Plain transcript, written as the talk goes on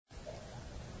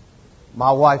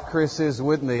My wife, Chris, is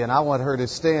with me, and I want her to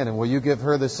stand. And will you give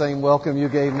her the same welcome you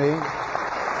gave me?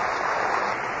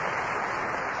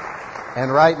 And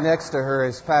right next to her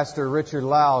is Pastor Richard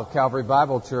Lau of Calvary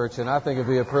Bible Church, and I think it'd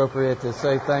be appropriate to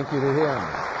say thank you to him.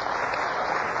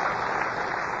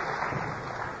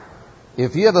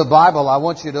 If you have a Bible, I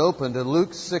want you to open to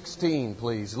Luke 16,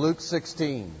 please. Luke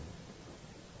 16.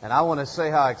 And I want to say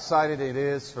how excited it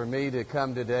is for me to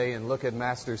come today and look at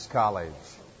Masters College.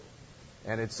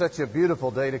 And it's such a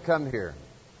beautiful day to come here.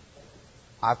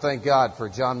 I thank God for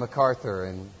John MacArthur,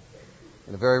 and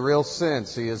in a very real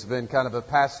sense, he has been kind of a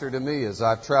pastor to me as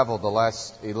I've traveled the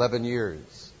last 11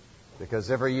 years. Because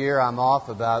every year I'm off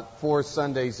about 4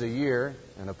 Sundays a year,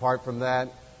 and apart from that,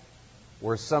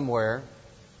 we're somewhere.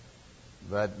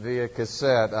 But via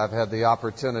cassette, I've had the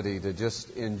opportunity to just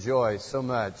enjoy so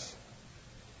much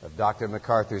of Dr.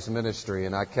 MacArthur's ministry,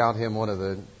 and I count him one of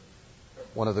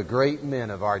the great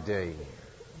men of our day.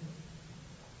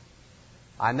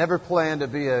 I never planned to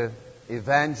be an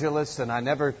evangelist, and I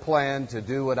never planned to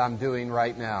do what I'm doing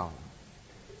right now.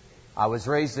 I was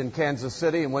raised in Kansas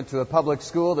City and went to a public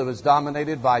school that was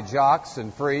dominated by jocks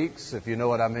and freaks, if you know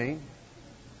what I mean.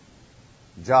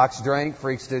 Jocks drank,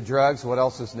 freaks did drugs. What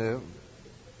else is new?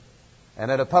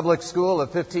 And at a public school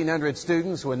of 1,500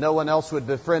 students, when no one else would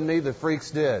befriend me, the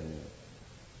freaks did.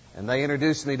 And they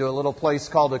introduced me to a little place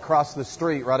called Across the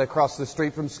Street, right across the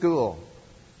street from school.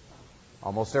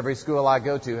 Almost every school I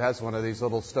go to has one of these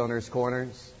little stoners'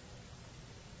 corners.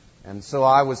 And so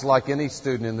I was like any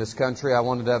student in this country. I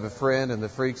wanted to have a friend, and the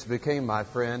freaks became my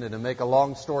friend. And to make a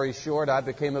long story short, I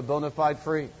became a bona fide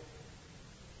freak.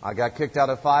 I got kicked out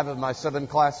of 5 of my 7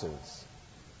 classes.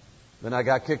 Then I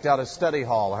got kicked out of study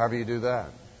hall, however you do that.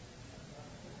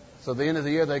 So at the end of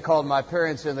the year, they called my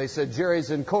parents and they said,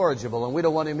 "Jerry's incorrigible and we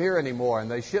don't want him here anymore."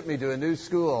 And they shipped me to a new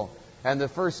school. And the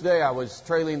first day I was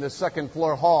trailing the second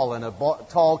floor hall, and a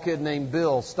tall kid named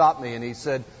Bill stopped me and he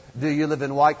said, "Do you live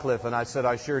in Wycliffe?" And I said,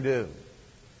 "I sure do."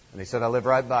 And he said, "I live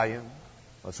right by you.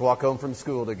 Let's walk home from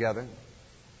school together."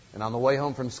 And on the way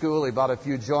home from school, he bought a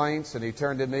few joints and he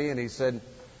turned to me and he said,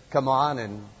 "Come on."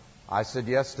 And I said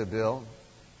yes to Bill.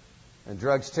 And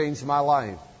drugs changed my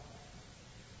life.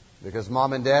 Because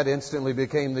Mom and Dad instantly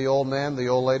became the old man, the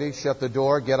old lady, shut the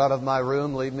door, get out of my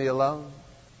room, leave me alone.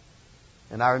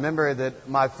 And I remember that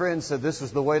my friend said this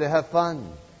was the way to have fun.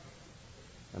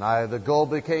 And the goal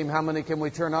became, how many can we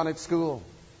turn on at school?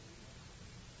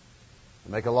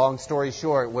 To make a long story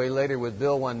short, way later with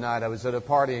Bill one night, I was at a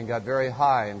party and got very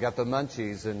high and got the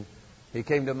munchies. And he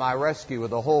came to my rescue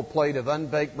with a whole plate of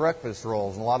unbaked breakfast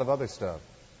rolls and a lot of other stuff.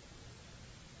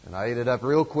 And I ate it up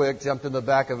real quick, jumped in the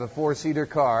back of a 4-seater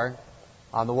car.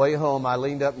 On the way home, I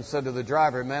leaned up and said to the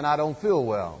driver, "Man, I don't feel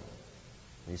well."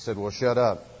 He said, "Well, shut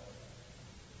up."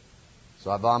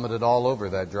 So I vomited all over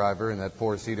that driver in that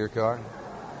 4-seater car.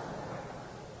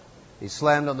 He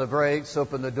slammed on the brakes,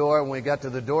 opened the door, and when we got to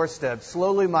the doorstep,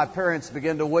 slowly my parents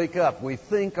began to wake up. "We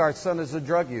think our son is a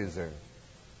drug user."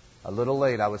 A little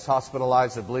late, I was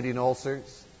hospitalized with bleeding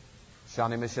ulcers,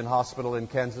 Shawnee Mission Hospital in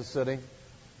Kansas City.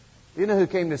 You know who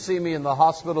came to see me in the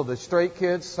hospital? The straight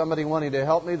kids, somebody wanting to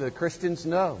help me. The Christians,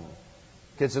 no.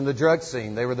 Kids in the drug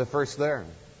scene, they were the first there.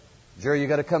 "Jerry, you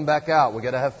got to come back out. We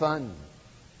got to have fun."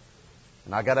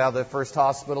 And I got out of the first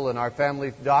hospital, and our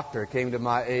family doctor came to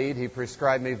my aid. He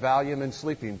prescribed me Valium and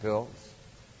sleeping pills.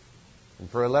 And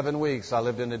for 11 weeks, I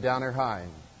lived in a downer high.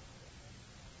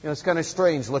 You know, it's kind of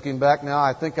strange looking back now.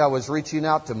 I think I was reaching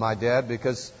out to my dad,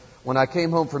 because when I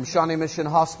came home from Shawnee Mission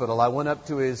Hospital, I went up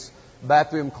to his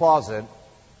bathroom closet,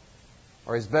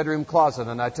 or his bedroom closet,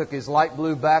 and I took his light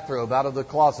blue bathrobe out of the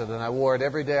closet and I wore it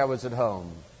every day I was at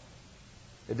home.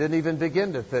 It didn't even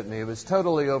begin to fit me. It was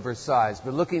totally oversized.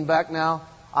 But looking back now,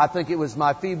 I think it was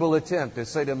my feeble attempt to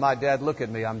say to my dad, "Look at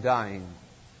me, I'm dying."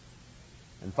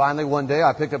 And finally one day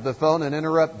I picked up the phone and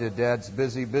interrupted Dad's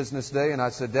busy business day, and I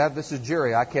said, "Dad, this is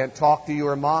Jerry. I can't talk to you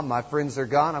or Mom. My friends are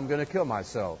gone. I'm going to kill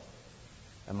myself."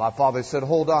 And my father said,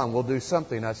 "Hold on, we'll do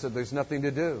something." I said, "There's nothing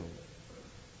to do."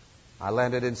 I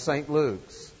landed in St.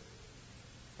 Luke's.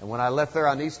 And when I left there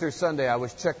on Easter Sunday, I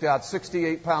was checked out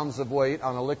 68 pounds of weight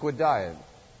on a liquid diet.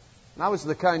 And I was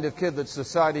the kind of kid that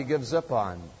society gives up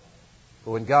on.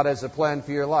 But when God has a plan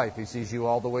for your life, He sees you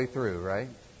all the way through, right?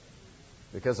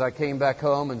 Because I came back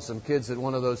home, and some kids at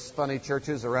one of those funny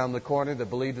churches around the corner that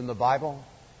believed in the Bible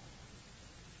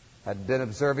had been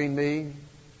observing me.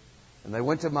 And they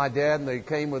went to my dad and they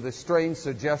came with a strange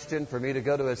suggestion for me to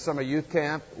go to a summer youth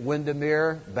camp,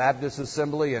 Windermere Baptist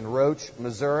Assembly in Roach,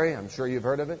 Missouri. I'm sure you've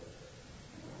heard of it.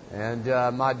 And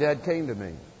my dad came to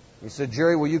me. He said,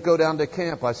 "Jerry, will you go down to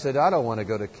camp?" I said, "I don't want to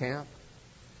go to camp."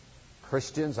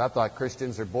 Christians? I thought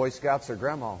Christians are Boy Scouts or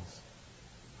grandmas.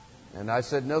 And I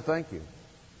said, no, thank you.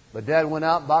 But Dad went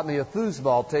out and bought me a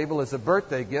foosball table as a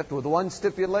birthday gift with one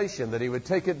stipulation, that he would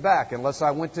take it back unless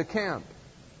I went to camp.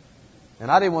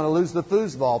 And I didn't want to lose the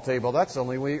foosball table. That's the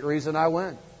only reason I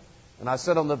went. And I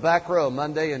sat on the back row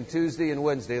Monday and Tuesday and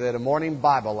Wednesday. They had a morning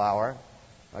Bible hour.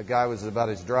 That guy was about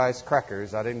as dry as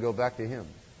crackers. I didn't go back to him.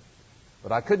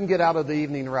 But I couldn't get out of the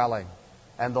evening rally.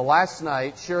 And the last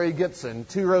night, Sherry Gibson,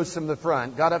 2 rows from the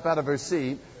front, got up out of her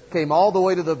seat, came all the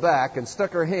way to the back and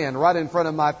stuck her hand right in front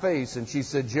of my face. And she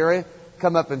said, Jerry,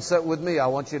 come up and sit with me. I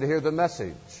want you to hear the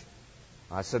message.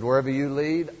 I said, wherever you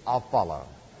lead, I'll follow.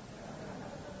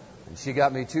 And she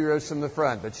got me 2 rows from the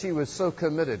front. But she was so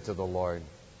committed to the Lord.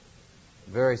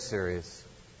 Very serious.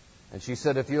 And she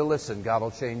said, if you'll listen, God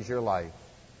will change your life.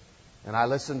 And I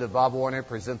listened to Bob Warner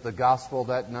present the gospel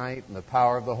that night and the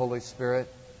power of the Holy Spirit.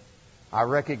 I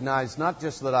recognized not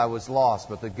just that I was lost,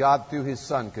 but that God through His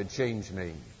Son could change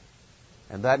me.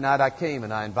 And that night I came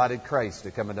and I invited Christ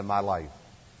to come into my life.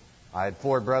 I had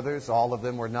 4 brothers. All of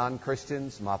them were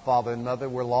non-Christians. My father and mother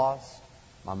were lost.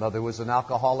 My mother was an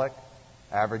alcoholic,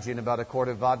 averaging about a quart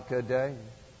of vodka a day.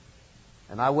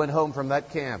 And I went home from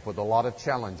that camp with a lot of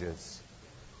challenges.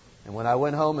 And when I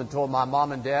went home and told my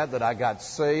mom and dad that I got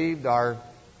saved, our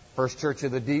First Church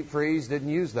of the Deep Freeze didn't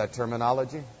use that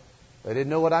terminology. They didn't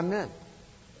know what I meant.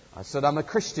 I said, I'm a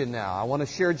Christian now. I want to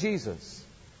share Jesus.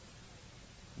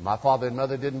 My father and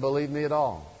mother didn't believe me at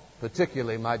all,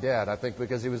 particularly my dad, I think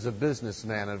because he was a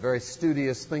businessman and a very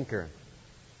studious thinker.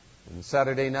 And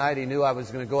Saturday night, he knew I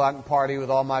was going to go out and party with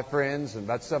all my friends. And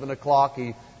about 7 o'clock,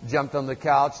 he jumped on the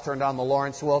couch, turned on the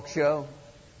Lawrence Welk Show.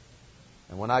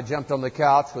 And when I jumped on the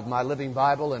couch with my living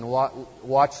Bible and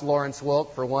watched Lawrence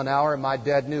Welk for 1 hour, my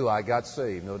dad knew I got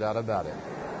saved, no doubt about it.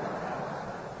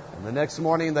 And the next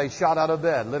morning, they shot out of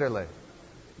bed, literally.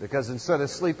 Because instead of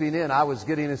sleeping in, I was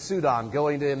getting a suit on,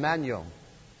 going to Emmanuel.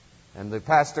 And the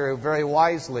pastor very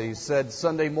wisely said,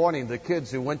 Sunday morning, the kids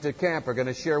who went to camp are going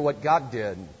to share what God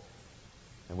did.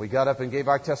 And we got up and gave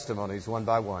our testimonies one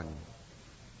by one.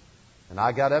 And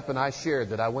I got up and I shared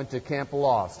that I went to camp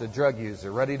lost, a drug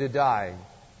user, ready to die.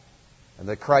 And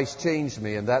that Christ changed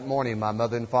me. And that morning, my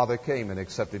mother and father came and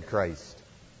accepted Christ.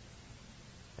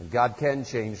 And God can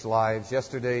change lives.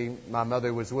 Yesterday, my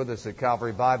mother was with us at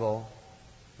Calvary Bible.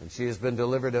 And she has been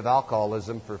delivered of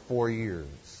alcoholism for 4 years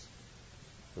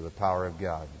through the power of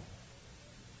God.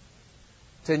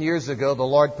 10 years ago, the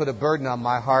Lord put a burden on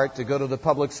my heart to go to the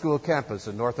public school campus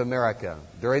in North America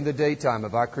during the daytime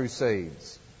of our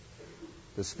crusades.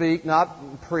 To speak,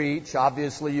 not preach.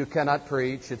 Obviously, you cannot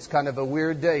preach. It's kind of a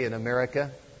weird day in America.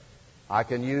 I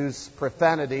can use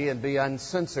profanity and be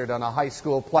uncensored on a high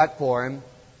school platform,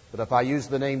 but if I use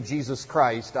the name Jesus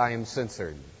Christ, I am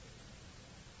censored.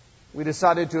 We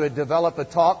decided to develop a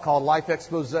talk called Life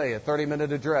Expose, a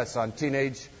 30-minute address on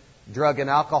teenage drug and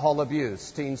alcohol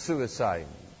abuse, teen suicide.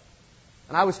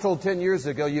 And I was told 10 years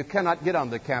ago, you cannot get on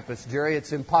the campus, Jerry.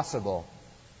 It's impossible.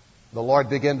 The Lord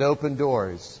began to open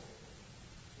doors.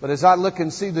 But as I look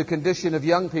and see the condition of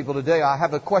young people today, I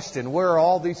have a question. Where are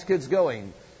all these kids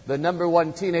going? The number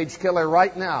one teenage killer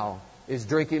right now is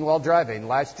drinking while driving.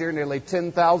 Last year, nearly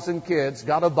 10,000 kids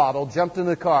got a bottle, jumped in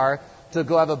the car, to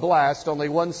go have a blast. Only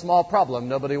one small problem.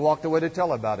 Nobody walked away to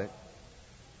tell about it.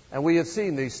 And we have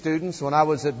seen these students. When I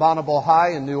was at Bonneville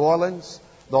High in New Orleans,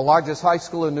 the largest high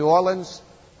school in New Orleans,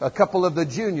 a couple of the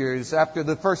juniors after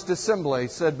the first assembly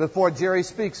said, before Jerry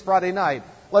speaks Friday night,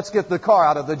 let's get the car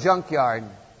out of the junkyard.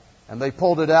 And they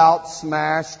pulled it out,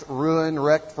 smashed, ruined,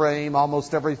 wrecked frame.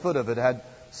 Almost every foot of it had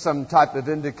some type of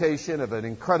indication of an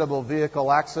incredible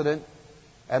vehicle accident.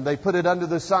 And they put it under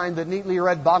the sign that neatly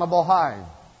read Bonneville High.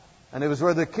 And it was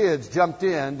where the kids jumped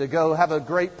in to go have a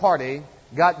great party,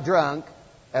 got drunk,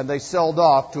 and they sailed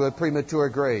off to a premature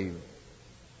grave.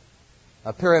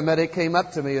 A paramedic came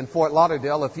up to me in Fort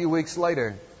Lauderdale a few weeks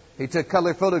later. He took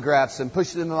color photographs and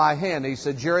pushed them in my hand. He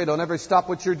said, Jerry, don't ever stop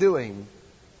what you're doing.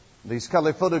 These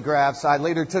color photographs I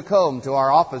later took home to our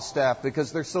office staff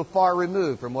because they're so far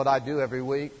removed from what I do every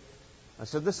week. I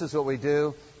said, this is what we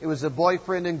do. It was a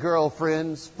boyfriend and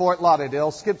girlfriends, Fort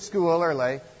Lauderdale, skipped school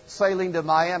early, sailing to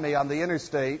Miami on the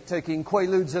interstate, taking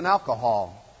Quaaludes and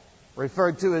alcohol,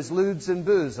 referred to as ludes and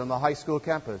booze on the high school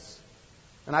campus.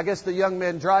 And I guess the young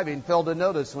man driving failed to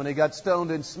notice when he got stoned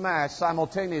and smashed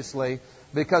simultaneously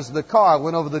because the car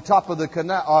went over the top of the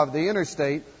canal, of the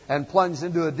interstate, and plunged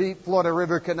into a deep Florida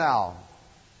River canal.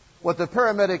 What the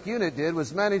paramedic unit did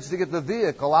was manage to get the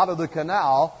vehicle out of the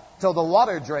canal till the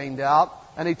water drained out,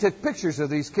 and he took pictures of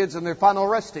these kids in their final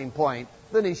resting point.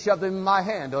 Then he shoved them in my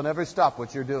hand. Don't ever stop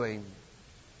what you're doing.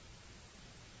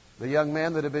 The young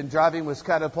man that had been driving was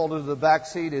catapulted to the back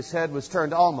seat. His head was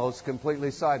turned almost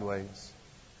completely sideways.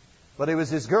 But it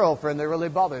was his girlfriend that really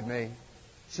bothered me.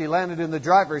 She landed in the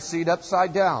driver's seat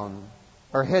upside down,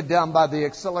 her head down by the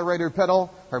accelerator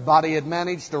pedal. Her body had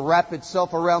managed to wrap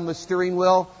itself around the steering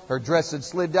wheel. Her dress had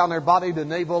slid down her body to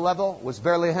navel level, was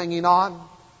barely hanging on.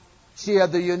 She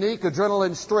had the unique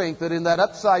adrenaline strength that in that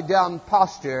upside down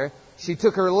posture, she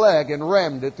took her leg and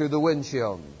rammed it through the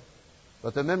windshield.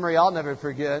 But the memory I'll never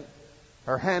forget,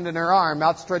 her hand and her arm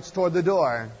outstretched toward the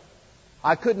door.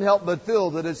 I couldn't help but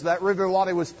feel that as that river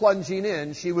water was plunging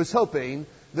in, she was hoping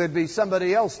there'd be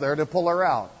somebody else there to pull her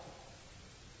out.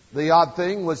 The odd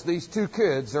thing was these two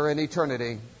kids are in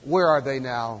eternity. Where are they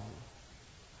now?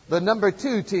 The number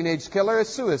 2 teenage killer is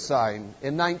suicide.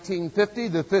 In 1950,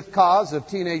 the 5th cause of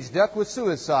teenage death was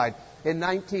suicide. In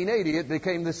 1980, it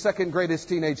became the 2nd greatest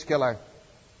teenage killer.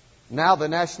 Now the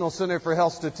National Center for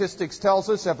Health Statistics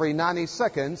tells us every 90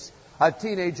 seconds, a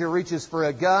teenager reaches for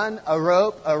a gun, a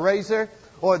rope, a razor,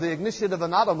 or the ignition of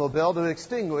an automobile to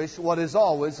extinguish what is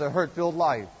always a hurt-filled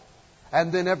life.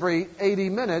 And then every 80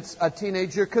 minutes, a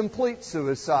teenager completes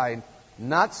suicide.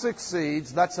 Not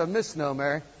succeeds, that's a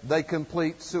misnomer. They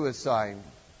complete suicide.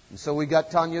 And so we got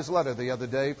Tanya's letter the other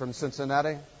day from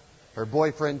Cincinnati. Her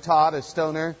boyfriend Todd, a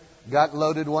stoner, got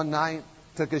loaded one night,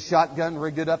 took a shotgun,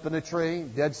 rigged it up in a tree,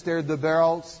 dead stared the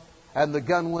barrels, and the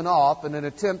gun went off in an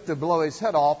attempt to blow his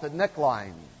head off at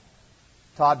neckline.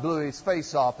 Todd blew his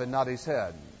face off and not his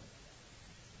head.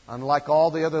 Unlike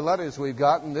all the other letters we've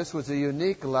gotten, this was a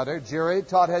unique letter. Jerry,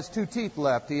 Todd has 2 teeth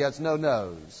left. He has no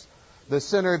nose. The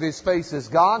center of his face is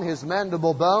gone. His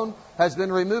mandible bone has been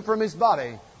removed from his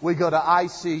body. We go to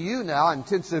ICU now,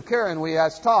 intensive care, and we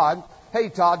ask Todd, "Hey,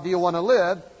 Todd, do you want to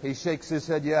live?" He shakes his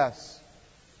head yes.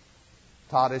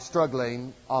 Todd is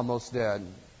struggling, almost dead.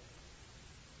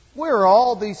 Where are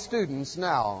all these students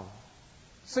now?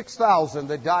 6,000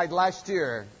 that died last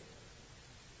year.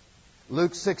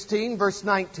 Luke 16, verse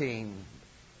 19.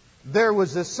 There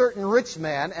was a certain rich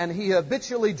man, and he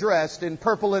habitually dressed in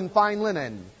purple and fine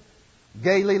linen,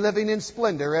 gaily living in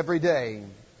splendor every day.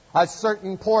 A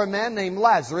certain poor man named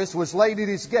Lazarus was laid at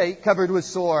his gate, covered with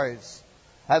sores,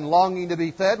 and longing to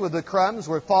be fed with the crumbs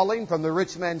were falling from the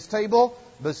rich man's table.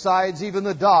 Besides, even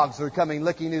the dogs were coming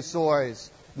licking his sores.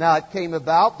 Now it came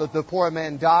about that the poor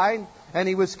man died, and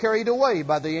he was carried away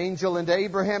by the angel into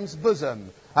Abraham's bosom,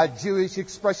 a Jewish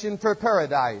expression for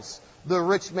paradise. The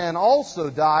rich man also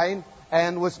died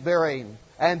and was buried.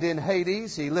 And in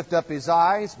Hades he lifted up his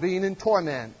eyes, being in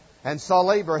torment, and saw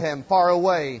Abraham far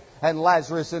away, and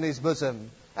Lazarus in his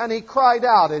bosom. And he cried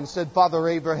out and said, Father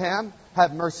Abraham,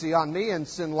 have mercy on me, and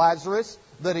send Lazarus,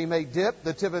 that he may dip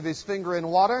the tip of his finger in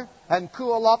water, and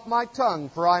cool off my tongue,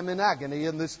 for I am in agony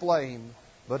in this flame.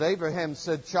 But Abraham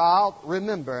said, Child,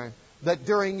 remember that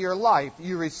during your life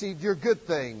you received your good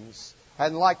things,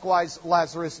 and likewise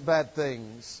Lazarus bad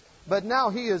things. But now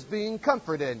he is being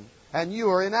comforted, and you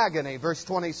are in agony. Verse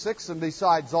 26, and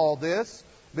besides all this,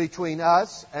 between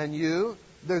us and you,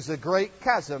 there's a great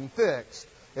chasm fixed,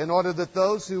 in order that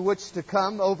those who wish to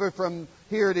come over from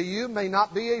here to you may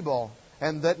not be able,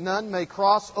 and that none may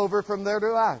cross over from there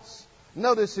to us.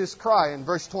 Notice his cry in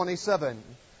verse 27.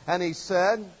 And he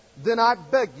said, Then I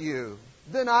beg you,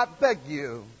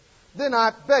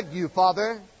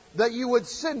 Father, that you would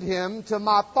send him to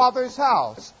my father's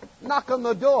house. Knock on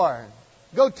the door.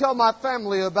 Go tell my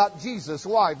family about Jesus.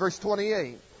 Why? Verse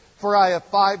 28. For I have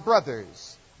 5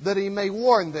 brothers, that he may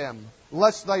warn them,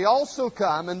 lest they also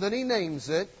come, and then he names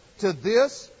it, to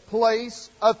this place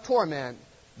of torment.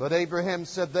 But Abraham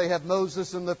said, They have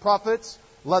Moses and the prophets.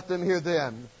 Let them hear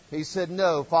them. He said,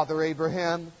 No, Father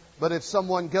Abraham, but if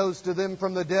someone goes to them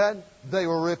from the dead, they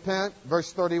will repent.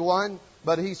 Verse 31.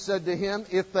 But he said to him,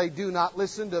 If they do not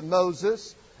listen to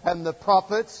Moses and the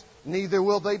prophets, neither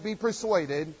will they be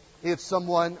persuaded if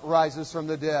someone rises from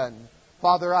the dead.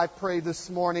 Father, I pray this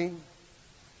morning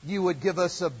you would give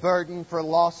us a burden for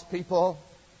lost people.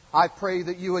 I pray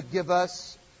that you would give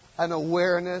us an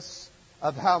awareness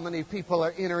of how many people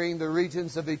are entering the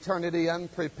regions of eternity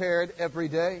unprepared every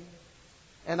day.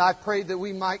 And I pray that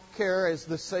we might care as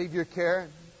the Savior cared.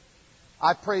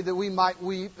 I pray that we might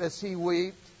weep as He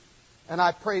wept. And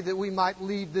I pray that we might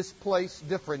leave this place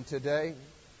different today.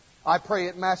 I pray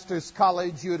at Master's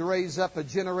College you would raise up a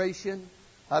generation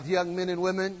of young men and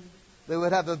women that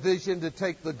would have a vision to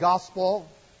take the gospel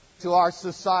to our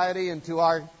society and to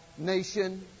our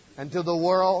nation and to the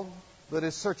world that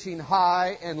is searching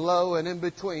high and low and in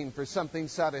between for something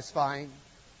satisfying.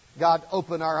 God,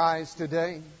 open our eyes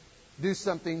today. Do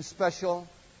something special.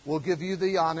 We'll give you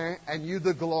the honor and you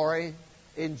the glory.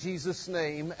 In Jesus'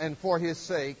 name and for His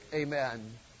sake, amen.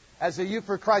 As a Youth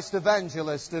for Christ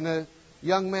evangelist and a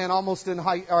young man almost in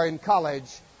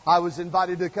college, I was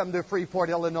invited to come to Freeport,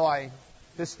 Illinois.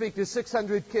 to speak to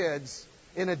 600 kids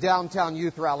in a downtown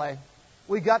youth rally.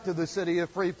 We got to the city of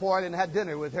Freeport and had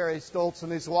dinner with Harry Stoltz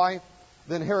and his wife.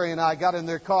 Then Harry and I got in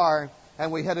their car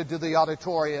and we headed to the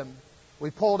auditorium.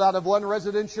 We pulled out of one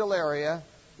residential area,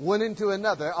 went into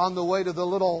another on the way to the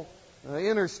little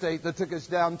interstate that took us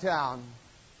downtown.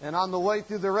 And on the way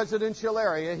through the residential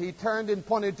area, he turned and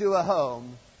pointed to a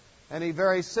home. And he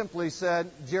very simply said,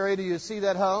 "Jerry, do you see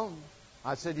that home?"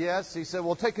 I said, "Yes." He said,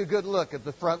 "Well, take a good look at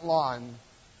the front lawn."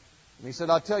 And he said,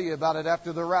 "I'll tell you about it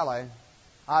after the rally."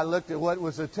 I looked at what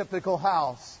was a typical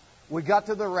house. We got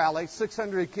to the rally,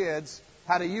 600 kids,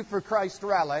 had a Youth for Christ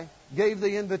rally, gave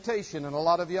the invitation, and a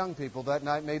lot of young people that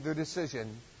night made their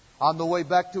decision. On the way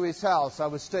back to his house, I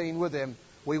was staying with him.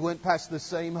 We went past the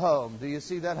same home. "Do you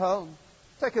see that home?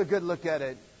 Take a good look at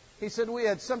it." He said, "We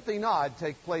had something odd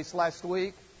take place last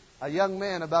week. A young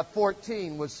man, about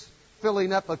 14, was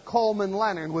filling up a Coleman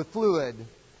lantern with fluid.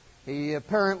 He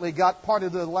apparently got part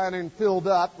of the lantern filled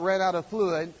up, ran out of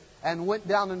fluid, and went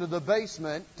down into the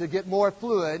basement to get more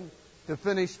fluid to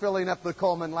finish filling up the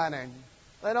Coleman lantern."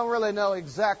 They don't really know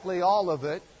exactly all of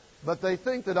it, but they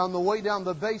think that on the way down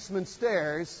the basement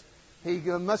stairs, he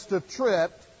must have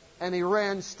tripped and he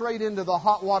ran straight into the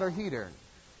hot water heater.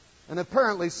 And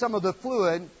apparently some of the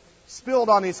fluid spilled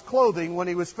on his clothing when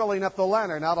he was filling up the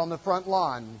lantern out on the front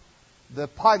lawn. The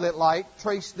pilot light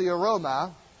traced the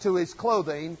aroma to his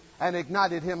clothing and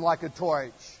ignited him like a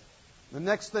torch. The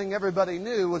next thing everybody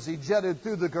knew was he jetted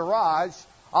through the garage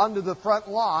onto the front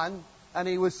lawn, and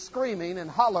he was screaming and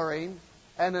hollering,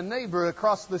 and a neighbor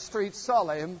across the street saw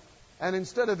him, and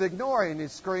instead of ignoring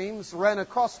his screams, ran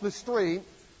across the street,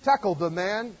 tackled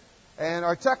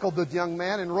the young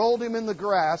man and rolled him in the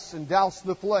grass and doused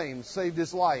the flames, saved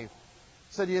his life.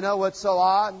 Said, "You know what's so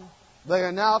odd? They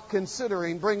are now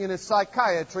considering bringing a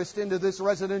psychiatrist into this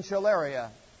residential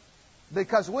area.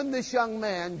 Because when this young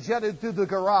man jetted through the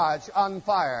garage on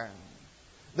fire,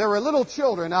 there were little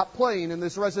children out playing in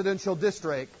this residential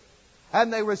district,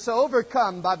 and they were so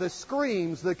overcome by the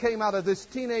screams that came out of this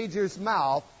teenager's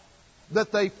mouth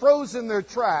that they froze in their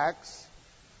tracks,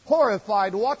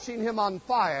 horrified watching him on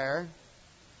fire,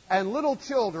 and little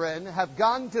children have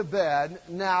gone to bed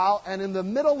now, and in the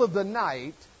middle of the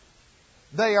night,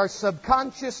 they are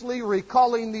subconsciously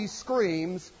recalling these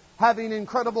screams, having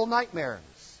incredible nightmares.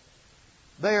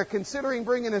 They are considering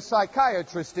bringing a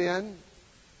psychiatrist in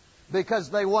because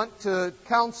they want to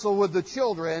counsel with the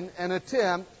children and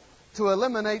attempt to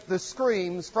eliminate the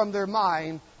screams from their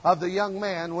mind of the young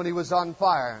man when he was on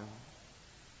fire."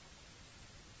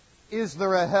 Is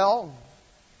there a hell?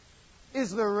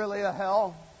 Is there really a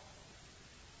hell?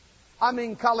 I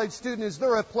mean, college student, is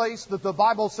there a place that the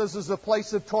Bible says is a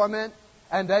place of torment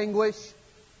and anguish?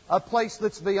 A place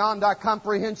that's beyond our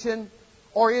comprehension?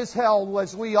 Or is hell,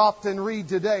 as we often read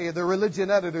today, the religion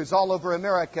editors all over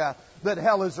America, that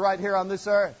hell is right here on this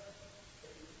earth?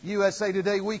 USA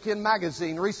Today Weekend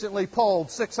Magazine recently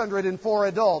polled 604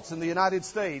 adults in the United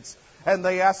States, and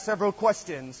they asked several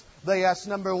questions. They asked,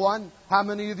 number one, how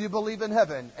many of you believe in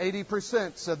heaven?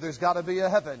 80% said there's got to be a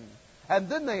heaven. And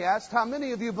then they asked, how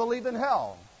many of you believe in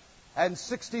hell? And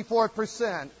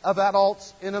 64% of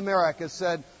adults in America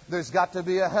said there's got to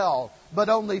be a hell. But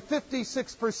only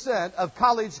 56% of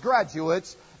college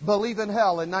graduates believe in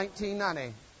hell in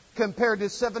 1990, compared to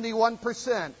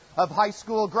 71% of high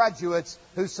school graduates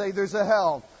who say there's a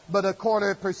hell. But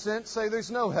 25% say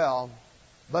there's no hell.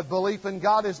 But belief in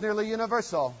God is nearly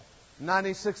universal.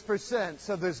 96%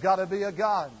 said there's got to be a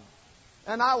God.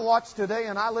 And I watched today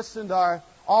and I listened to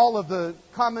all of the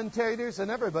commentators, and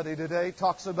everybody today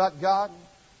talks about God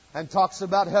and talks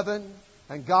about heaven,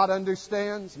 and God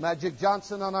understands. Magic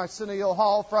Johnson on Arsenio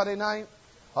Hall Friday night,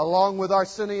 along with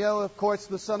Arsenio, of course,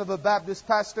 the son of a Baptist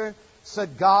pastor,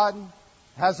 said God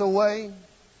has a way,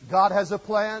 God has a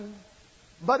plan.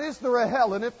 But is there a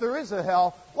hell? And if there is a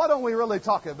hell, why don't we really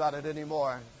talk about it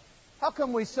anymore? How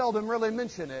come we seldom really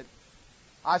mention it?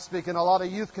 I speak in a lot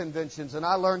of youth conventions, and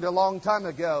I learned a long time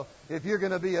ago, if you're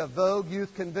going to be a Vogue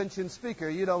youth convention speaker,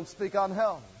 you don't speak on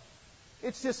hell.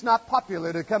 It's just not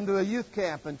popular to come to a youth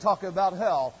camp and talk about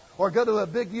hell, or go to a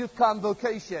big youth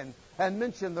convocation and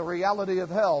mention the reality of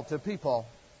hell to people.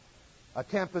 A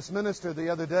campus minister the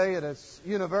other day at a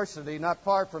university not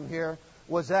far from here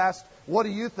was asked, "What do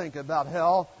you think about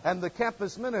hell?" And the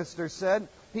campus minister said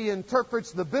he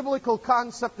interprets the biblical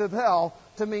concept of hell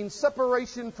to mean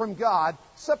separation from God,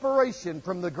 separation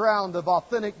from the ground of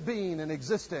authentic being and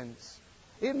existence.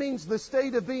 It means the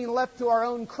state of being left to our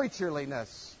own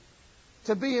creatureliness,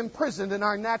 to be imprisoned in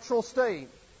our natural state,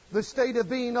 the state of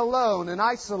being alone and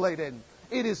isolated.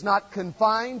 It is not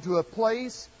confined to a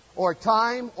place or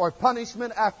time or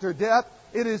punishment after death.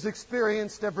 It is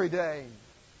experienced every day.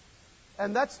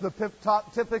 And that's the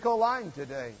typical line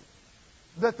today,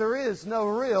 that there is no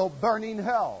real burning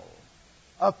hell,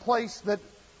 a place that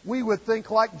we would think,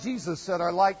 like Jesus said,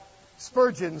 or like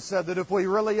Spurgeon said, that if we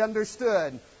really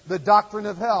understood the doctrine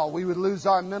of hell, we would lose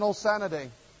our mental sanity.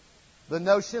 The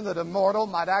notion that a mortal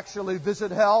might actually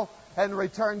visit hell and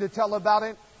return to tell about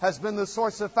it has been the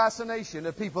source of fascination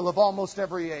to people of almost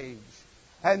every age.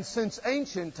 And since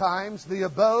ancient times, the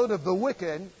abode of the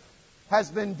wicked has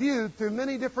been viewed through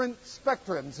many different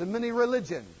spectrums and many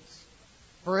religions.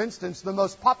 For instance, the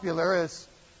most popular is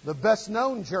the best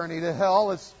known journey to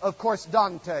hell is, of course,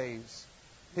 Dante's.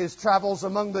 His travels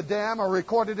among the damned are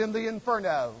recorded in the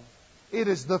Inferno. It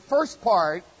is the first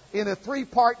part in a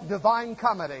 3-part divine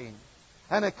comedy,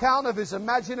 an account of his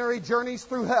imaginary journeys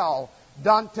through hell.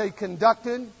 Dante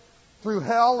conducted through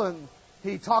hell, and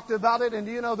he talked about it. And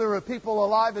do you know there were people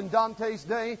alive in Dante's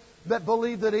day that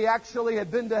believed that he actually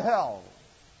had been to hell?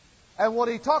 And what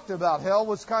he talked about hell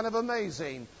was kind of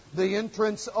amazing. The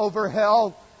entrance over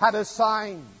hell had a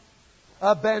sign,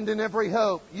 "Abandon every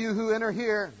hope, you who enter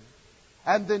here."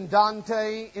 And then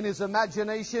Dante, in his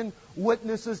imagination,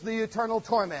 witnesses the eternal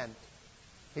torment.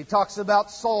 He talks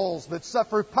about souls that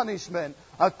suffer punishment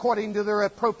according to their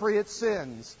appropriate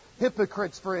sins.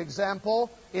 Hypocrites, for example,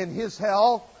 in his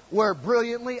hell, wear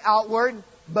brilliantly outward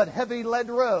but heavy lead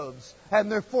robes,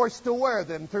 and they're forced to wear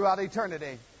them throughout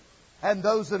eternity. And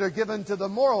those that are given to the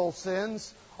moral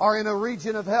sins are in a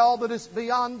region of hell that is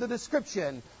beyond the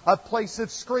description, a place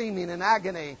of screaming and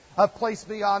agony, a place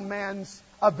beyond man's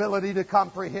ability to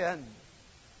comprehend.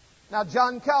 Now,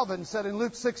 John Calvin said in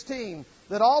Luke 16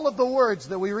 that all of the words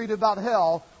that we read about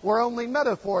hell were only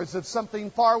metaphors of something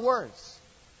far worse.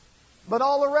 But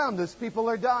all around us, people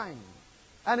are dying.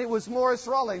 And it was Morris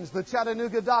Rawlings, the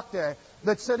Chattanooga doctor,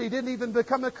 that said he didn't even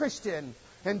become a Christian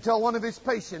until one of his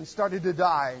patients started to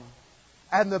die.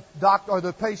 And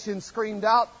the patient screamed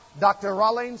out, "Dr.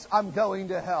 Rawlings, I'm going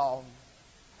to hell."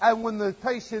 And when the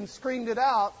patient screamed it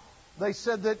out, they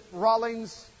said that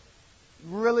Rawlings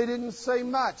really didn't say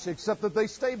much, except that they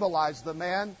stabilized the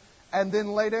man. And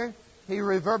then later, he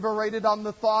reverberated on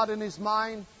the thought in his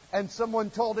mind, and someone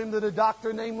told him that a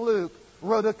doctor named Luke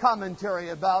wrote a commentary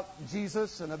about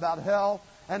Jesus and about hell,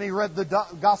 and he read the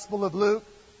Gospel of Luke,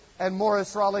 and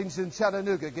Morris Rawlings in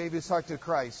Chattanooga gave his heart to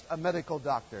Christ, a medical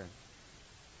doctor.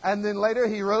 And then later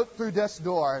he wrote Through Death's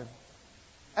Door.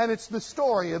 And it's the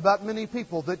story about many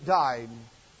people that died.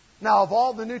 Now, of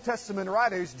all the New Testament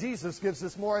writers, Jesus gives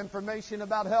us more information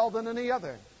about hell than any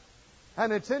other.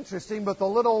 And it's interesting, but the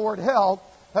little word hell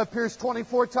appears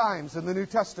 24 times in the New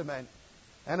Testament.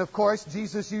 And of course,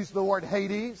 Jesus used the word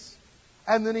Hades,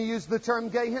 and then he used the term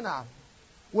Gehenna.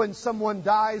 When someone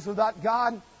dies without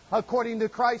God, according to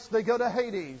Christ, they go to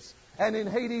Hades. And in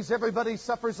Hades, everybody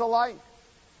suffers alike.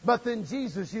 But then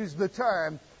Jesus used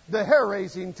the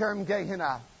hair-raising term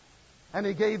Gehenna. And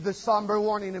he gave the somber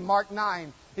warning in Mark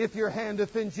 9, "If your hand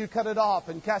offends you, cut it off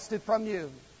and cast it from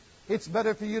you. It's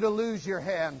better for you to lose your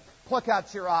hand, pluck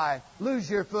out your eye, lose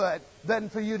your foot, than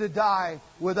for you to die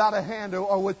without a hand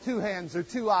or with 2 hands or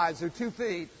 2 eyes or 2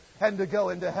 feet and to go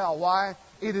into hell." Why?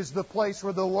 It is the place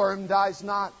where the worm dies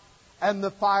not and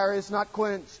the fire is not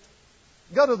quenched.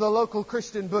 Go to the local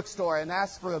Christian bookstore and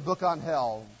ask for a book on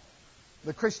hell.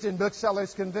 The Christian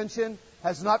Booksellers Convention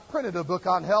has not printed a book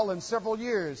on hell in several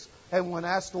years. And when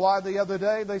asked why the other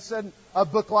day, they said, "A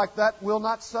book like that will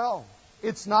not sell.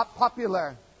 It's not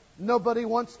popular. Nobody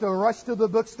wants to rush to the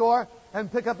bookstore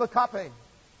and pick up a copy."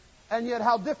 And yet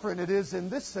how different it is in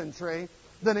this century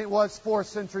than it was 4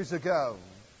 centuries ago.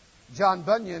 John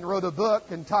Bunyan wrote a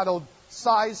book entitled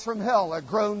Sighs from Hell, or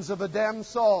Groans of a Damned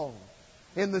Soul.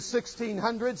 In the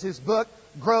 1600s, his book,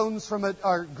 Groans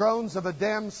of a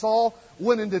Damned Soul,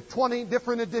 went into 20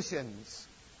 different editions.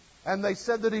 And they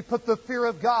said that he put the fear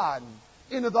of God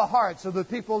into the hearts of the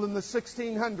people in the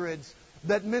 1600s,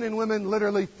 that men and women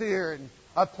literally feared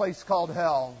a place called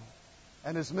hell.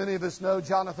 And as many of us know,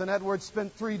 Jonathan Edwards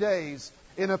spent 3 days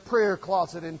in a prayer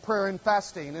closet in prayer and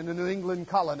fasting in a New England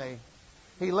colony.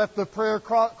 He left the prayer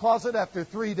closet after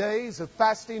 3 days of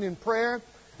fasting and prayer,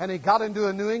 and he got into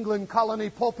a New England colony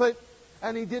pulpit,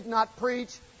 and he did not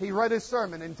preach. He read a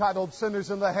sermon entitled "Sinners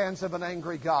in the Hands of an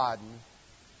Angry God."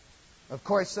 Of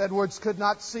course, Edwards could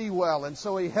not see well, and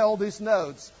so he held his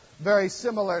notes very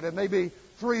similar to maybe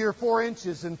 3 or 4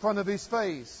 inches in front of his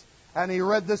face, and he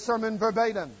read the sermon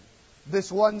verbatim.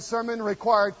 This one sermon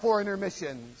required 4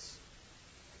 intermissions.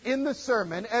 In the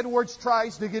sermon, Edwards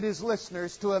tries to get his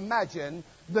listeners to imagine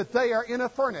that they are in a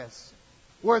furnace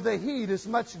where the heat is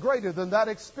much greater than that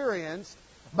experienced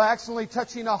by accidentally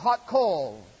touching a hot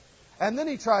coal. And then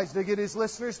he tries to get his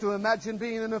listeners to imagine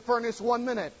being in a furnace 1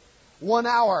 minute 1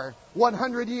 hour,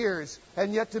 100 years,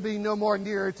 and yet to be no more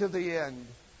nearer to the end.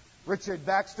 Richard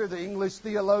Baxter, the English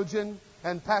theologian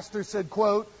and pastor, said,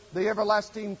 quote, "The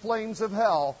everlasting flames of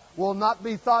hell will not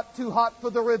be thought too hot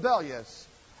for the rebellious.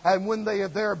 And when they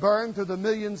have there burned through the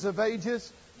millions of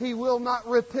ages, He will not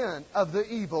repent of the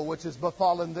evil which has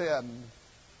befallen them."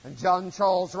 And John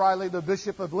Charles Riley, the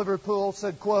Bishop of Liverpool,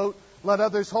 said, quote, "Let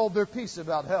others hold their peace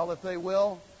about hell if they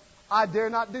will. I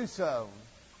dare not do so.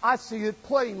 I see it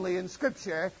plainly in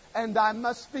Scripture, and I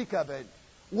must speak of it."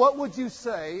 What would you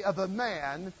say of a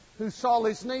man who saw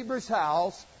his neighbor's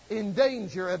house in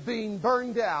danger of being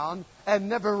burned down and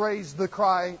never raised the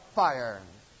cry, "Fire"?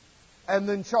 And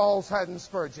then Charles Haddon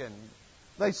Spurgeon.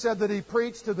 They said that he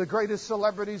preached to the greatest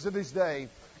celebrities of his day.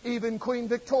 Even Queen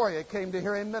Victoria came to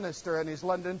hear him minister in his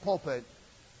London pulpit.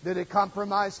 Did it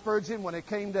compromise Spurgeon when it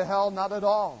came to hell? Not at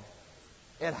all.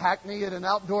 At Hackney, at an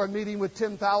outdoor meeting with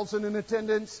 10,000 in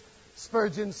attendance,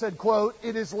 Spurgeon said, quote,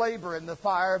 "It is labor in the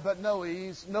fire, but no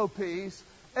ease, no peace,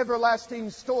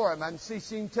 everlasting storm,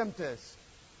 unceasing tempest."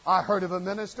 I heard of a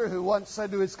minister who once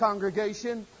said to his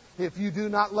congregation, "If you do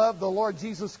not love the Lord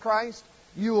Jesus Christ,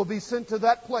 you will be sent to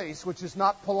that place which is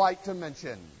not polite to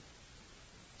mention."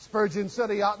 Spurgeon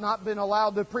said he ought not been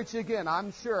allowed to preach again,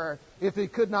 I'm sure, if he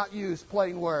could not use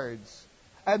plain words.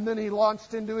 And then he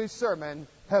launched into his sermon,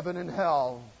 Heaven and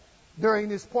Hell. During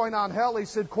his point on hell, he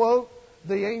said, quote,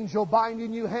 "The angel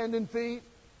binding you hand and feet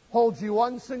holds you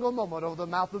one single moment over the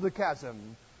mouth of the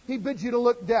chasm. He bids you to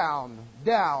look down,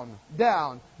 down,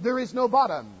 down. There is no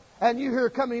bottom. And you hear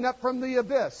coming up from the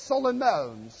abyss sullen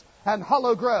moans and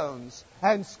hollow groans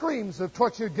and screams of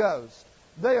tortured ghosts.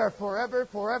 They are forever,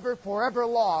 forever, forever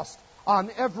lost. On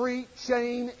every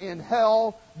chain in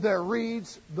hell there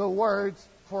reads the words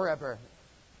forever."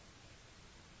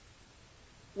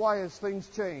 Why has things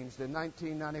changed in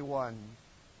 1991?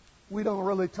 We don't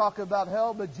really talk about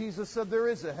hell, but Jesus said there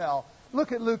is a hell.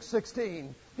 Look at Luke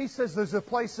 16. He says there's a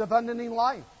place of unending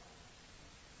life.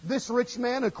 This rich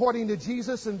man, according to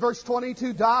Jesus in verse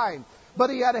 22, died, but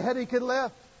he had a head he could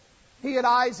lift. He had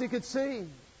eyes he could see.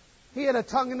 He had a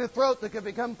tongue in the throat that could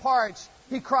become parched.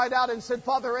 He cried out and said,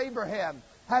 "Father Abraham,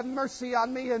 have mercy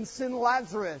on me and send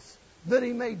Lazarus, that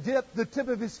he may dip the tip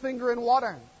of his finger in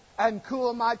water and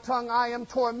cool my tongue. I am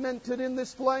tormented in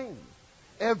this flame."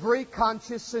 Every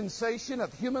conscious sensation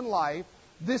of human life,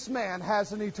 this man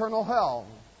has an eternal hell.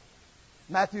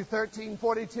 Matthew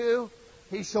 13:42,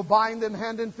 "He shall bind them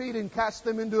hand and feet and cast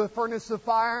them into a furnace of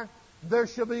fire. There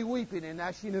shall be weeping and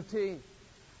gnashing of teeth."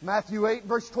 Matthew 8,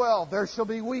 verse 12, "There shall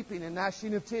be weeping and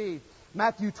gnashing of teeth."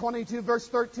 Matthew 22, verse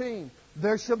 13,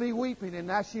 "There shall be weeping and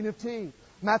gnashing of teeth."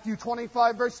 Matthew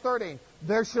 25, verse 30,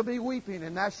 "There shall be weeping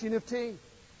and gnashing of teeth."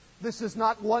 This is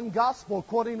not one gospel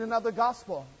quoting another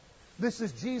gospel. This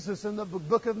is Jesus in the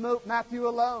book of Matthew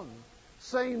alone,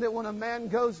 saying that when a man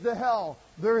goes to hell,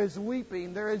 there is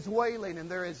weeping, there is wailing,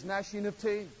 and there is gnashing of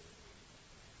teeth.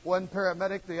 One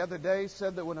paramedic the other day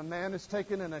said that when a man is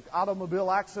taken in an automobile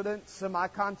accident,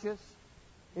 semi-conscious,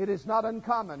 it is not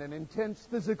uncommon in intense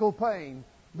physical pain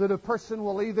that a person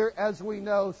will either, as we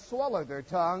know, swallow their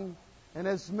tongue, and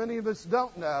as many of us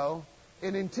don't know,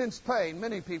 in intense pain,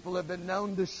 many people have been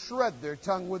known to shred their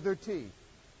tongue with their teeth.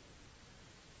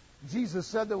 Jesus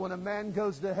said that when a man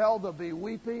goes to hell, there'll be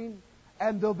weeping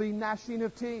and there'll be gnashing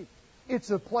of teeth. It's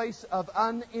a place of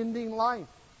unending life.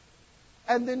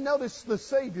 And then notice the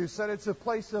Savior said it's a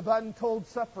place of untold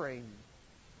suffering.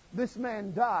 This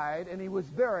man died and he was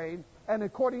buried, and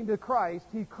according to Christ,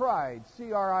 he cried,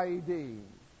 C-R-I-E-D.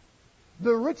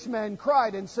 The rich man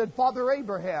cried and said, "Father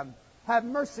Abraham, have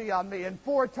mercy on me." And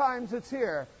 4 times it's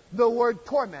here, the word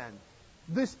torment.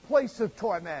 This place of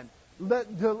torment.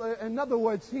 In other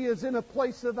words, he is in a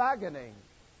place of agony.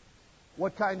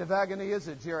 What kind of agony is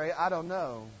it, Jerry? I don't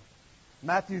know.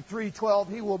 Matthew 3:12,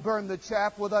 "He will burn the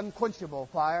chaff with unquenchable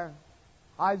fire."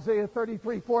 Isaiah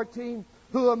 33:14,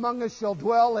 "Who among us shall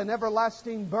dwell in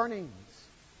everlasting burnings?"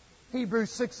 Hebrews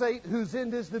 6:8, "Whose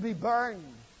end is to be burned."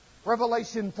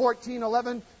 Revelation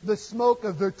 14:11, "The smoke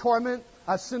of their torment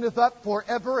ascendeth up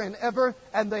forever and ever,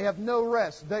 and they have no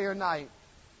rest day or night."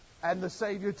 And the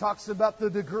Savior talks about the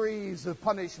degrees of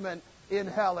punishment in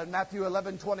hell in Matthew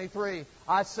 11:23.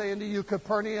 "I say unto you,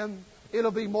 Capernaum,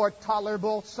 it'll be more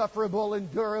tolerable, sufferable,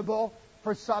 endurable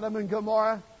for Sodom and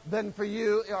Gomorrah than for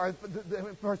you, or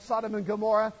for Sodom and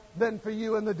Gomorrah than for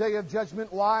you in the day of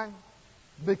judgment." Why?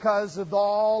 Because of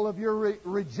all of your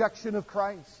rejection of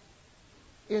Christ.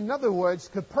 In other words,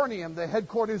 Capernaum, the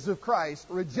headquarters of Christ,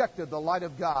 rejected the light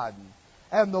of God.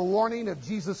 And the warning of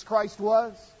Jesus Christ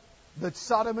was that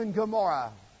Sodom and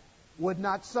Gomorrah would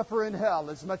not suffer in hell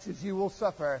as much as you will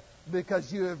suffer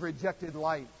because you have rejected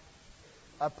light.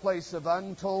 a place of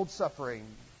untold suffering.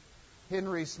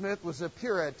 Henry Smith was a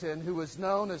Puritan who was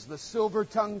known as the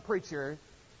Silver-Tongued Preacher,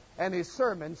 and his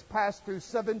sermons passed through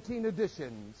 17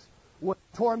 editions. With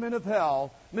torment of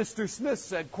hell, Mr. Smith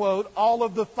said, quote, all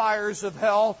of the fires of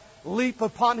hell leap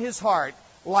upon his heart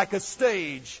like a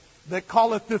stage that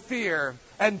calleth to fear,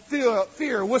 and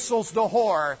fear whistles to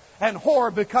horror, and horror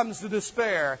becomes to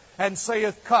despair, and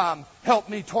saith, come, help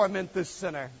me torment this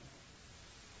sinner.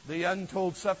 The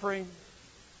untold suffering.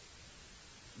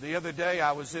 The other day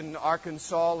I was in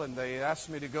Arkansas, and they asked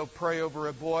me to go pray over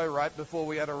a boy right before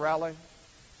we had a rally.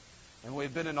 And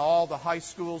we've been in all the high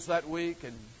schools that week,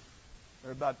 and there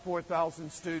were about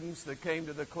 4,000 students that came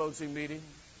to the closing meeting.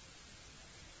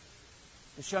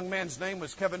 This young man's name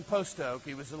was Kevin Postoke.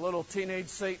 He was a little teenage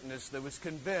Satanist that was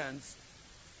convinced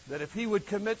that if he would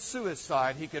commit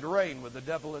suicide, he could reign with the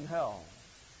devil in hell.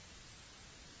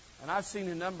 And I've seen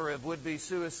a number of would-be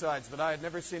suicides, but I had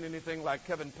never seen anything like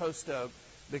Kevin Postoke,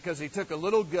 because he took a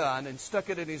little gun and stuck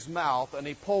it in his mouth, and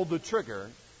he pulled the trigger,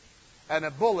 and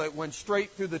a bullet went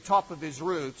straight through the top of his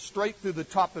roof, straight through the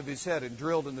top of his head, and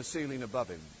drilled in the ceiling above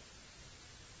him.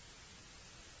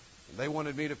 And they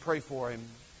wanted me to pray for him.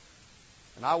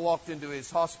 And I walked into his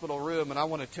hospital room, and I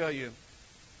want to tell you,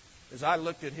 as I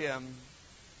looked at him,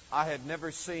 I had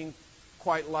never seen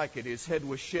quite like it. His head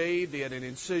was shaved. He had an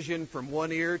incision from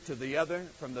one ear to the other,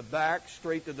 from the back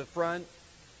straight to the front.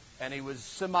 And he was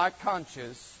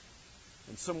semi-conscious.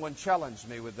 And someone challenged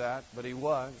me with that, but he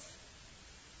was.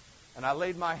 And I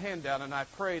laid my hand down and I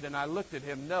prayed, and I looked at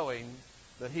him knowing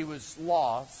that he was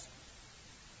lost.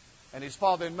 And his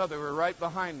father and mother were right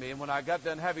behind me. And when I got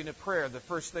done having a prayer, the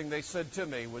first thing they said to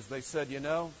me was, they said, you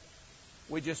know,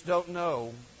 we just don't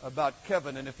know about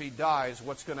Kevin, and if he dies,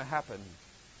 what's going to happen?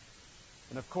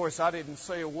 And of course, I didn't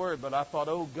say a word, but I thought,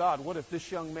 oh God, what if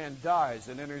this young man dies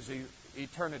and enters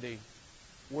eternity?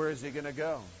 Where is he going to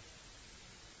go?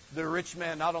 The rich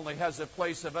man not only has a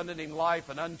place of unending life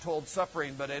and untold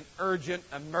suffering, but an urgent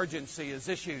emergency is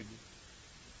issued.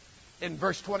 In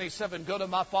verse 27, go to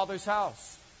my Father's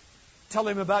house. Tell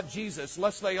him about Jesus,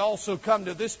 lest they also come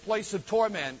to this place of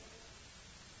torment.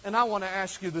 And I want to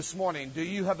ask you this morning, do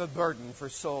you have a burden for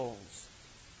souls?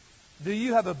 Do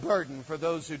you have a burden for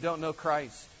those who don't know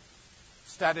Christ?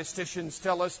 Statisticians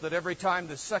tell us that every time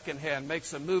the second hand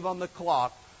makes a move on the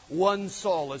clock, one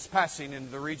soul is passing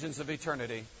into the regions of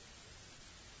eternity.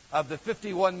 Of the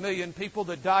 51 million people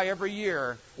that die every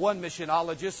year, one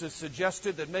missionologist has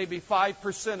suggested that maybe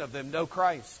 5% of them know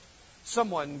Christ.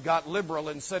 Someone got liberal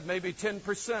and said maybe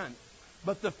 10%.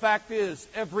 But the fact is,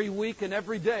 every week and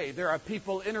every day, there are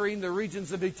people entering the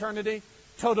regions of eternity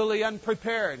totally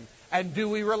unprepared. And do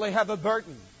we really have a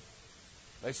burden?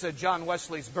 They said John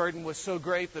Wesley's burden was so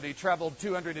great that he traveled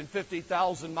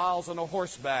 250,000 miles on a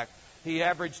horseback. He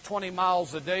averaged 20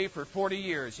 miles a day for 40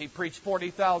 years. He preached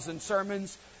 40,000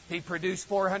 sermons. He produced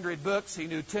 400 books. He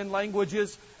knew 10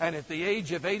 languages. And at the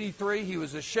age of 83, he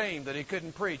was ashamed that he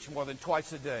couldn't preach more than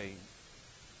twice a day.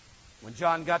 When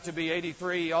John got to be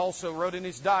 83, he also wrote in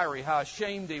his diary how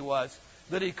ashamed he was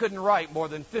that he couldn't write more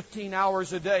than 15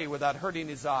 hours a day without hurting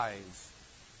his eyes.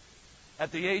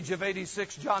 At the age of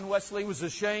 86, John Wesley was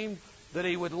ashamed that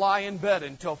he would lie in bed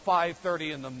until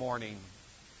 5:30 in the morning.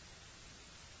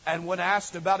 And when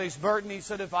asked about his burden, he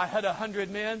said, if I had 100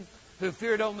 men who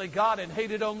feared only God and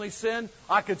hated only sin,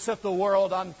 I could set the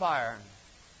world on fire.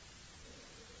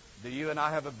 Do you and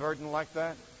I have a burden like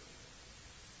that?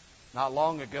 Not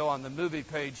long ago on the movie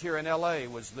page here in L.A.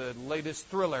 was the latest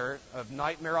thriller of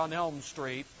Nightmare on Elm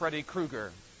Street, Freddy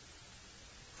Krueger.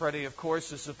 Freddy, of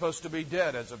course, is supposed to be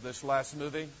dead as of this last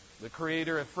movie. The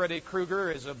creator of Freddy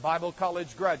Krueger is a Bible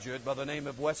college graduate by the name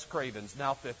of Wes Cravens,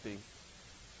 now 50.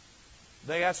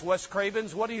 They asked Wes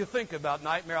Cravens, what do you think about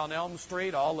Nightmare on Elm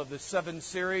Street, all of the 7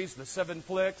 series, the 7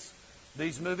 flicks?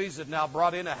 These movies have now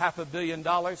brought in $500 million,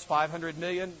 $500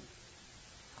 million.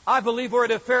 I believe we're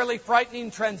at a fairly frightening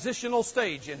transitional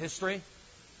stage in history.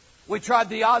 We tried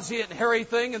the Ozzie and Harry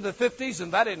thing in the 50s,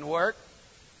 and that didn't work.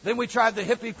 Then we tried the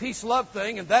hippie peace love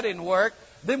thing, and that didn't work.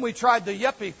 Then we tried the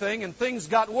yuppie thing, and things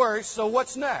got worse. So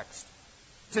what's next?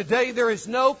 Today, there is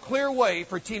no clear way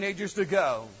for teenagers to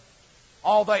go.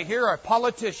 All they hear are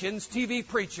politicians, TV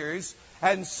preachers,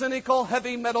 and cynical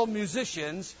heavy metal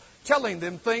musicians telling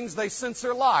them things they sense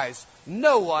are lies.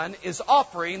 No one is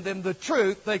offering them the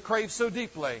truth they crave so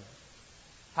deeply.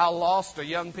 How lost are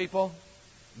young people?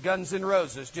 Guns N'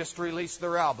 Roses just released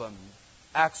their album.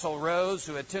 Axl Rose,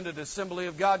 who attended Assembly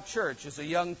of God Church as a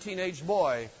young teenage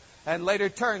boy and later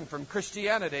turned from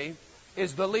Christianity,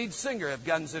 is the lead singer of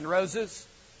Guns N' Roses.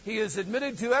 He has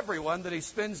admitted to everyone that he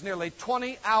spends nearly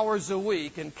 20 hours a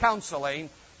week in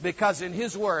counseling because in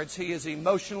his words, he is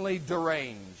emotionally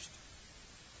deranged.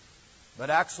 But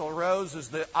Axl Rose is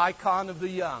the icon of the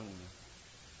young.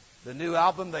 The new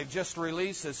album they've just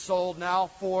released has sold now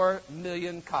 4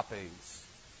 million copies.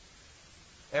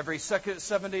 Every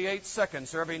 78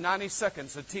 seconds or every 90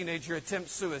 seconds, a teenager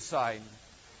attempts suicide.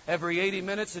 Every 80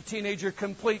 minutes, a teenager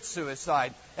completes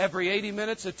suicide. Every 80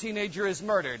 minutes, a teenager is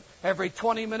murdered. Every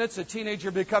 20 minutes, a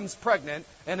teenager becomes pregnant.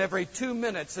 And every 2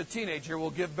 minutes, a teenager will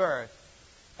give birth.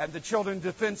 And the Children's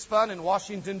Defense Fund in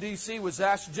Washington, D.C. was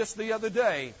asked just the other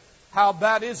day, how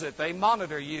bad is it? They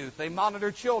monitor youth. They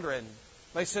monitor children.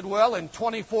 They said, well, in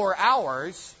 24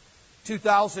 hours,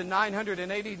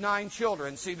 2,989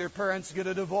 children see their parents get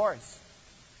a divorce.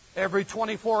 Every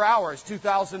 24 hours,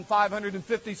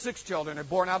 2,556 children are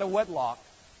born out of wedlock.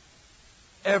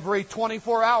 Every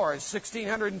 24 hours,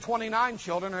 1,629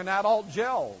 children are in adult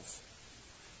jails.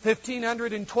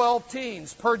 1,512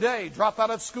 teens per day drop out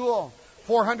of school.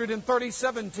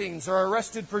 437 teens are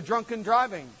arrested for drunken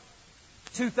driving.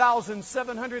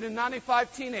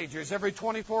 2,795 teenagers every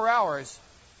 24 hours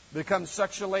become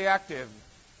sexually active.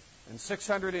 And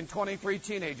 623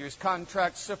 teenagers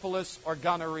contract syphilis or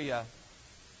gonorrhea.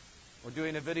 We're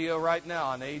doing a video right now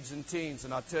on AIDS in teens,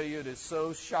 and I'll tell you, it is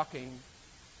so shocking.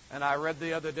 And I read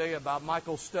the other day about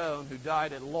Michael Stone, who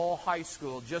died at Lowell High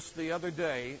School just the other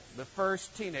day, the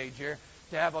first teenager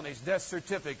to have on his death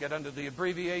certificate under the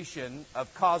abbreviation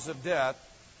of cause of death,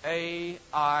 AIDS.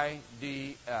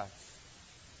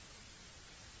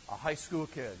 A high school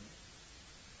kid.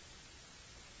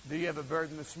 Do you have a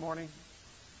burden this morning?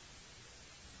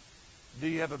 Do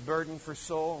you have a burden for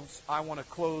souls? I want to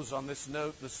close on this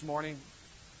note this morning.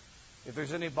 If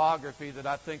there's any biography that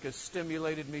I think has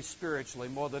stimulated me spiritually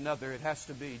more than other, it has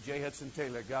to be J. Hudson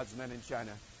Taylor, God's Men in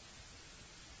China.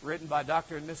 Written by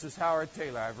Dr. and Mrs. Howard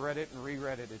Taylor. I've read it and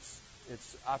reread it.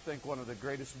 It's I think, one of the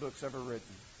greatest books ever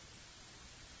written.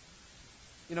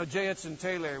 You know, J. Hudson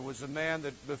Taylor was a man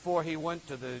that before he went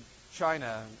to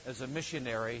China as a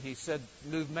missionary, he said,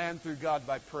 move man through God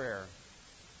by prayer.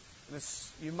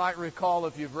 This, you might recall,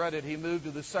 if you've read it, he moved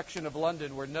to the section of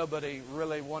London where nobody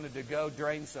really wanted to go,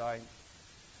 Drainside.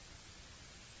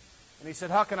 And he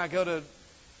said, how can I go to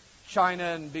China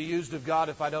and be used of God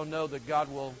if I don't know that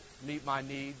God will meet my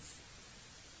needs?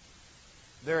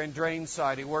 There in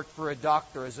Drainside, he worked for a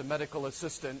doctor as a medical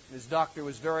assistant. His doctor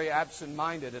was very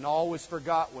absent-minded and always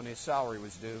forgot when his salary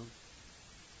was due.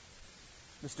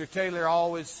 Mr. Taylor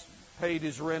always paid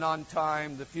his rent on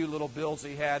time, the few little bills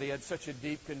he had such a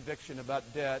deep conviction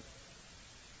about debt.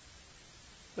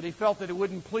 But he felt that it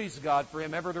wouldn't please God for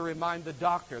him ever to remind the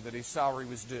doctor that his salary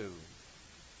was due.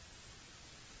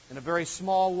 In a very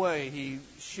small way, he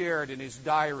shared in his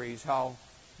diaries how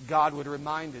God would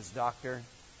remind his doctor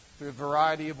through a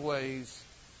variety of ways.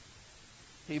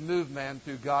 He moved man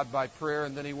through God by prayer,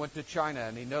 and then he went to China.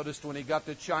 And he noticed when he got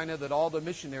to China that all the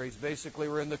missionaries basically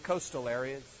were in the coastal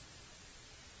areas.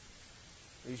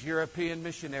 These European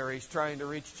missionaries trying to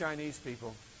reach Chinese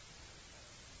people.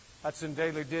 Hudson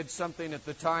Taylor did something at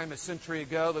the time, a century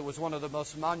ago, that was one of the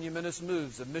most monumentous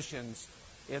moves of missions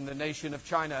in the nation of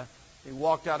China. He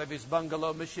walked out of his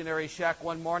bungalow missionary shack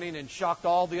one morning and shocked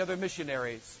all the other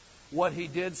missionaries. What he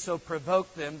did so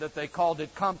provoked them that they called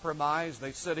it compromise.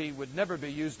 They said he would never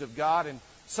be used of God, and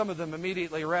some of them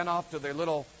immediately ran off to their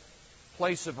little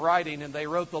place of writing, and they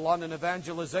wrote the London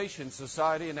Evangelization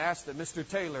Society and asked that Mr.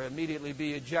 Taylor immediately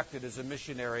be ejected as a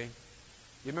missionary.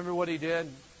 You remember what he did?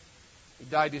 He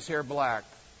dyed his hair black.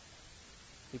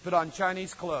 He put on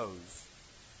Chinese clothes.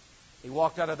 He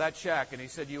walked out of that shack and he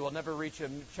said, you will never reach a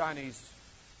Chinese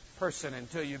person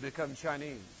until you become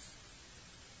Chinese.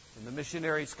 And the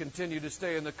missionaries continued to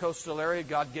stay in the coastal area.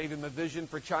 God gave him a vision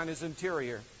for China's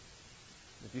interior.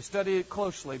 If you study it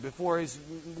closely, before his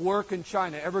work in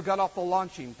China ever got off the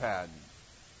launching pad,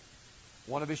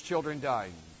 one of his children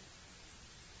died.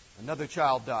 Another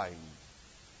child died.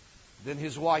 Then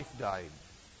his wife died.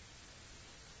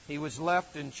 He was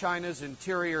left in China's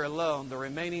interior alone. The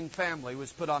remaining family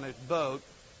was put on a boat,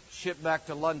 shipped back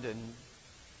to London,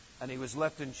 and he was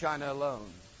left in China alone.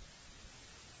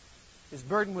 His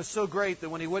burden was so great that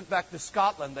when he went back to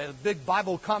Scotland, they had big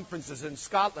Bible conferences in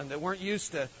Scotland that weren't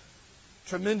used to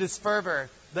tremendous fervor.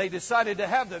 They decided to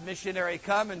have the missionary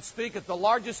come and speak at the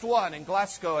largest one in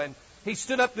Glasgow. And he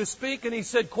stood up to speak and he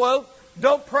said, quote,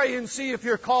 don't pray and see if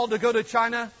you're called to go to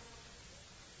China.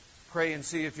 Pray and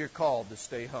see if you're called to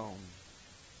stay home.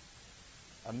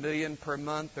 1 million per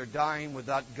month are dying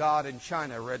without God in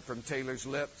China, read from Taylor's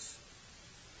lips.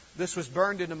 This was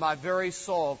burned into my very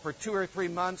soul. For 2 or 3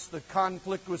 months, the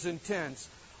conflict was intense.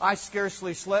 I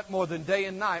scarcely slept more than day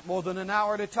and night, more than an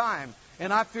hour at a time.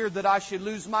 And I feared that I should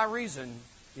lose my reason.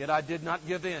 Yet I did not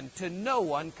give in. To no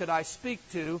one could I speak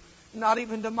to, not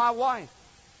even to my wife.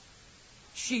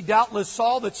 She doubtless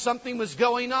saw that something was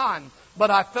going on,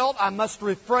 but I felt I must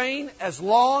refrain as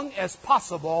long as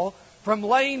possible from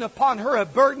laying upon her a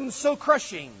burden so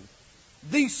crushing.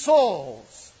 These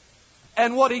souls,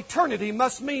 and what eternity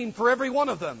must mean for every one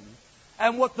of them,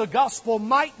 and what the gospel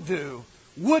might do,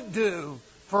 would do,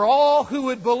 for all who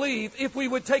would believe if we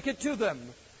would take it to them.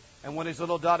 And when his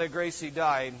little daughter Gracie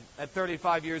died at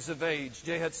 35 years of age,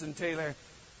 J. Hudson Taylor,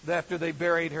 after they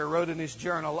buried her, wrote in his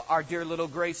journal, "Our dear little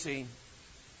Gracie,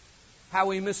 how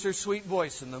we miss her sweet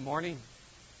voice in the morning.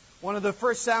 One of the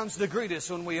first sounds to greet us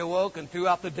when we awoke and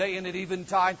throughout the day and at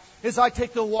eventide, as I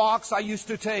take the walks I used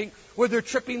to take with her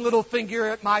tripping little finger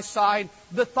at my side,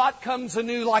 the thought comes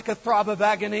anew like a throb of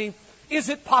agony. Is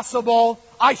it possible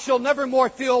I shall never more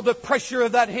feel the pressure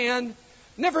of that hand,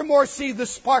 never more see the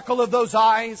sparkle of those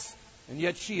eyes? And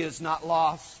yet she is not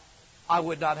lost. I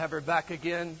would not have her back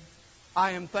again.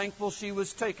 I am thankful she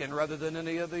was taken rather than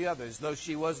any of the others, though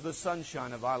she was the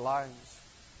sunshine of our lives.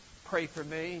 Pray for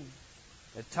me.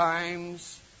 At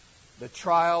times, the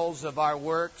trials of our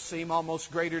work seem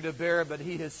almost greater to bear, but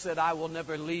he has said, I will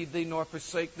never leave thee nor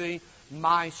forsake thee.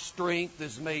 My strength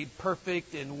is made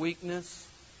perfect in weakness."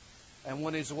 And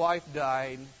when his wife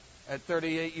died at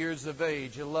 38 years of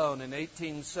age, alone in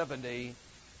 1870,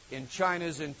 in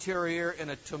China's interior in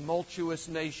a tumultuous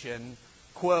nation,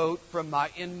 quote, "From my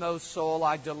inmost soul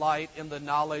I delight in the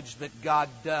knowledge that God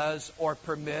does or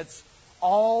permits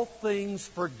all things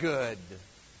for good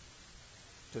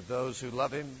to those who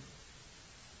love Him."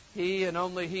 He and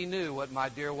only He knew what my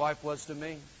dear wife was to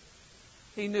me.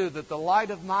 He knew that the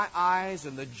light of my eyes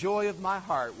and the joy of my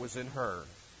heart was in her.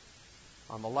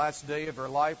 On the last day of her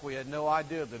life, we had no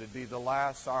idea that it'd be the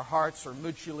last. Our hearts are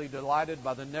mutually delighted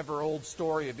by the never-old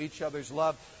story of each other's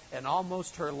love. And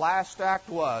almost her last act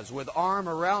was, with arm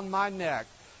around my neck,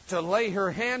 to lay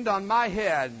her hand on my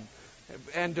head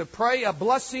and to pray a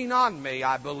blessing on me,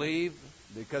 I believe,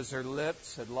 because her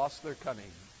lips had lost their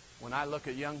cunning. When I look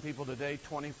at young people today,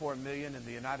 24 million in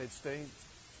the United States,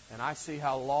 and I see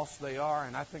how lost they are,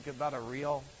 and I think about a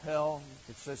real hell,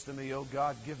 it says to me, "Oh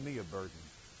God, give me a burden."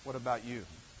 What about you?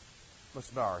 Let's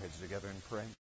bow our heads together and pray.